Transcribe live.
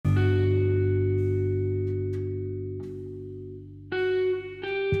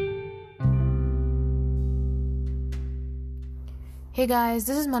Hey guys,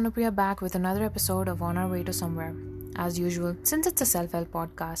 this is Manupriya back with another episode of On Our Way to Somewhere. As usual, since it's a self-help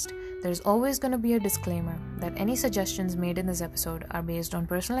podcast, there's always going to be a disclaimer that any suggestions made in this episode are based on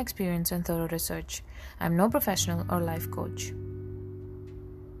personal experience and thorough research. I'm no professional or life coach.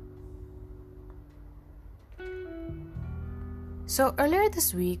 So earlier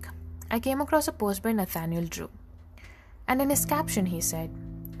this week, I came across a post by Nathaniel Drew. And in his caption he said,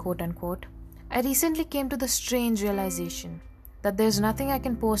 quote unquote, I recently came to the strange realization that there's nothing I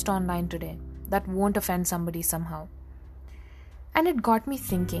can post online today that won't offend somebody somehow. And it got me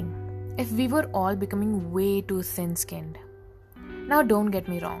thinking, if we were all becoming way too thin-skinned. Now don't get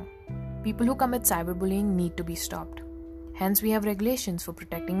me wrong, people who commit cyberbullying need to be stopped. Hence we have regulations for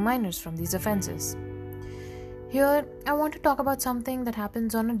protecting minors from these offenses. Here, I want to talk about something that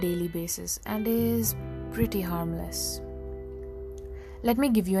happens on a daily basis and is pretty harmless. Let me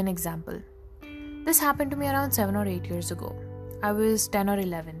give you an example. This happened to me around 7 or 8 years ago. I was 10 or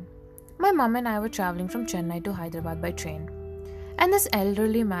 11. My mum and I were traveling from Chennai to Hyderabad by train. And this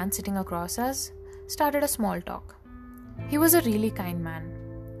elderly man sitting across us started a small talk. He was a really kind man.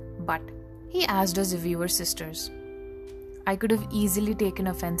 But he asked us if we were sisters. I could have easily taken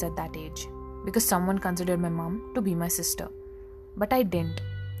offense at that age because someone considered my mum to be my sister. But I didn't.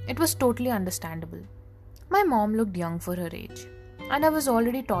 It was totally understandable. My mom looked young for her age. And I was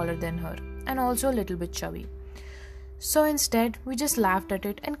already taller than her and also a little bit chubby. So instead, we just laughed at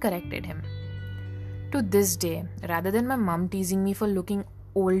it and corrected him. To this day, rather than my mum teasing me for looking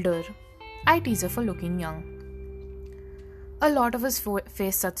older, I tease her for looking young. A lot of us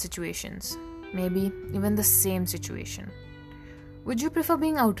face such situations, maybe even the same situation. Would you prefer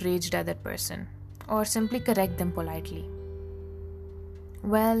being outraged at that person or simply correct them politely?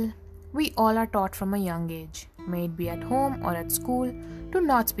 Well, we all are taught from a young age, may it be at home or at school, to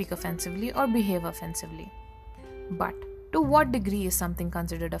not speak offensively or behave offensively. But to what degree is something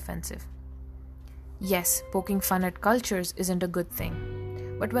considered offensive? Yes, poking fun at cultures isn't a good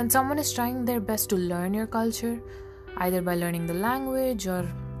thing. But when someone is trying their best to learn your culture, either by learning the language or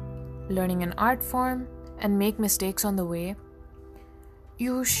learning an art form, and make mistakes on the way,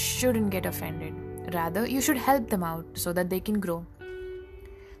 you shouldn't get offended. Rather, you should help them out so that they can grow.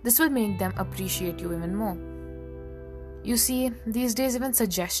 This will make them appreciate you even more. You see, these days even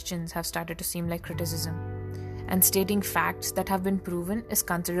suggestions have started to seem like criticism. And stating facts that have been proven is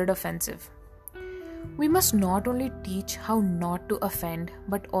considered offensive. We must not only teach how not to offend,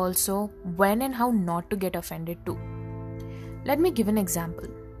 but also when and how not to get offended too. Let me give an example.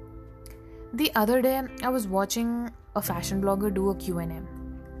 The other day, I was watching a fashion blogger do a Q&A,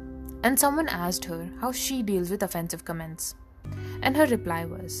 and someone asked her how she deals with offensive comments. And her reply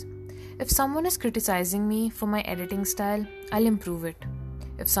was, if someone is criticizing me for my editing style, I'll improve it.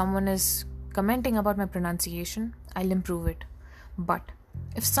 If someone is commenting about my pronunciation, I'll improve it. But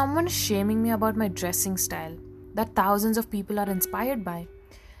if someone is shaming me about my dressing style that thousands of people are inspired by,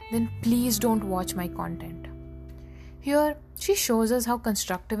 then please don't watch my content. Here, she shows us how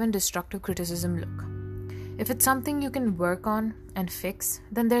constructive and destructive criticism look. If it's something you can work on and fix,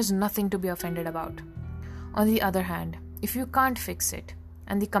 then there's nothing to be offended about. On the other hand, if you can't fix it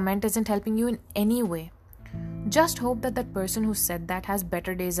and the comment isn't helping you in any way, just hope that that person who said that has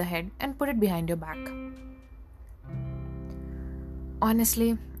better days ahead and put it behind your back.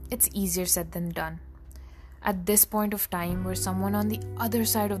 Honestly, it's easier said than done. At this point of time where someone on the other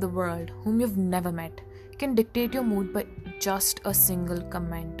side of the world whom you've never met can dictate your mood by just a single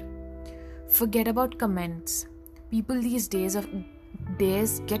comment. Forget about comments. People these days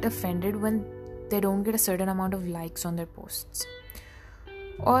get offended when they don't get a certain amount of likes on their posts.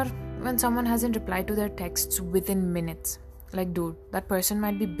 Or when someone hasn't replied to their texts within minutes. Like, dude, that person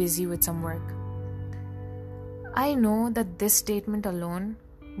might be busy with some work. I know that this statement alone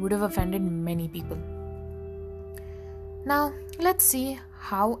would have offended many people. Now, let's see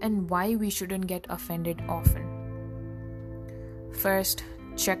how and why we shouldn't get offended often. First,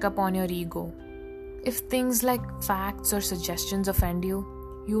 check up on your ego. If things like facts or suggestions offend you,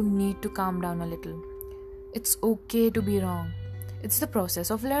 you need to calm down a little. It's okay to be wrong. It's the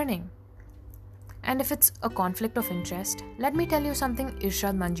process of learning. And if it's a conflict of interest, let me tell you something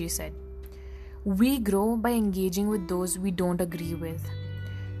Irshad Manji said. We grow by engaging with those we don't agree with.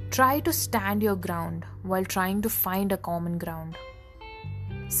 Try to stand your ground while trying to find a common ground.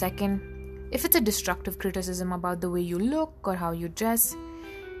 Second, if it's a destructive criticism about the way you look or how you dress,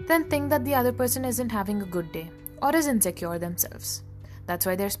 then think that the other person isn't having a good day or is insecure themselves. That's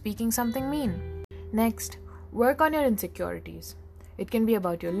why they're speaking something mean. Next, work on your insecurities. It can be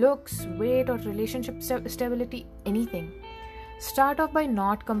about your looks, weight, or relationship stability, anything. Start off by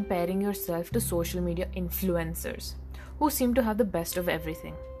not comparing yourself to social media influencers who seem to have the best of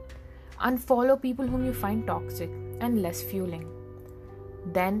everything. Unfollow people whom you find toxic and less fueling.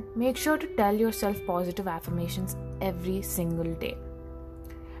 Then make sure to tell yourself positive affirmations every single day.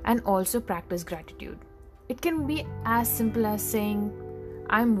 And also practice gratitude. It can be as simple as saying,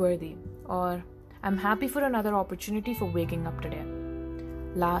 I'm worthy, or I'm happy for another opportunity for waking up today.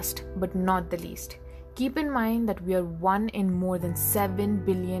 Last but not the least, keep in mind that we are one in more than 7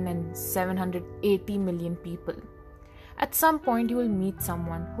 billion and 780 million people. At some point, you will meet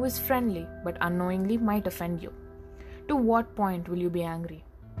someone who is friendly but unknowingly might offend you. To what point will you be angry?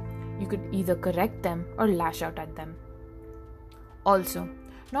 You could either correct them or lash out at them. Also,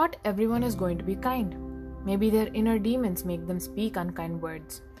 not everyone is going to be kind. Maybe their inner demons make them speak unkind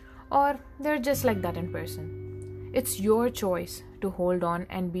words, or they're just like that in person. It's your choice to hold on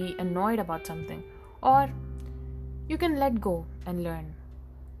and be annoyed about something, or you can let go and learn.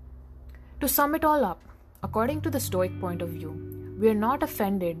 To sum it all up, according to the Stoic point of view, we are not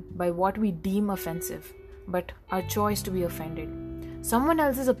offended by what we deem offensive, but our choice to be offended. Someone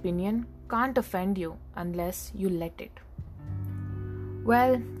else's opinion can't offend you unless you let it.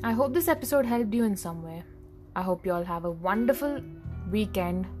 Well, I hope this episode helped you in some way. I hope you all have a wonderful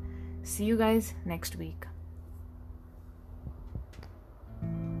weekend. See you guys next week.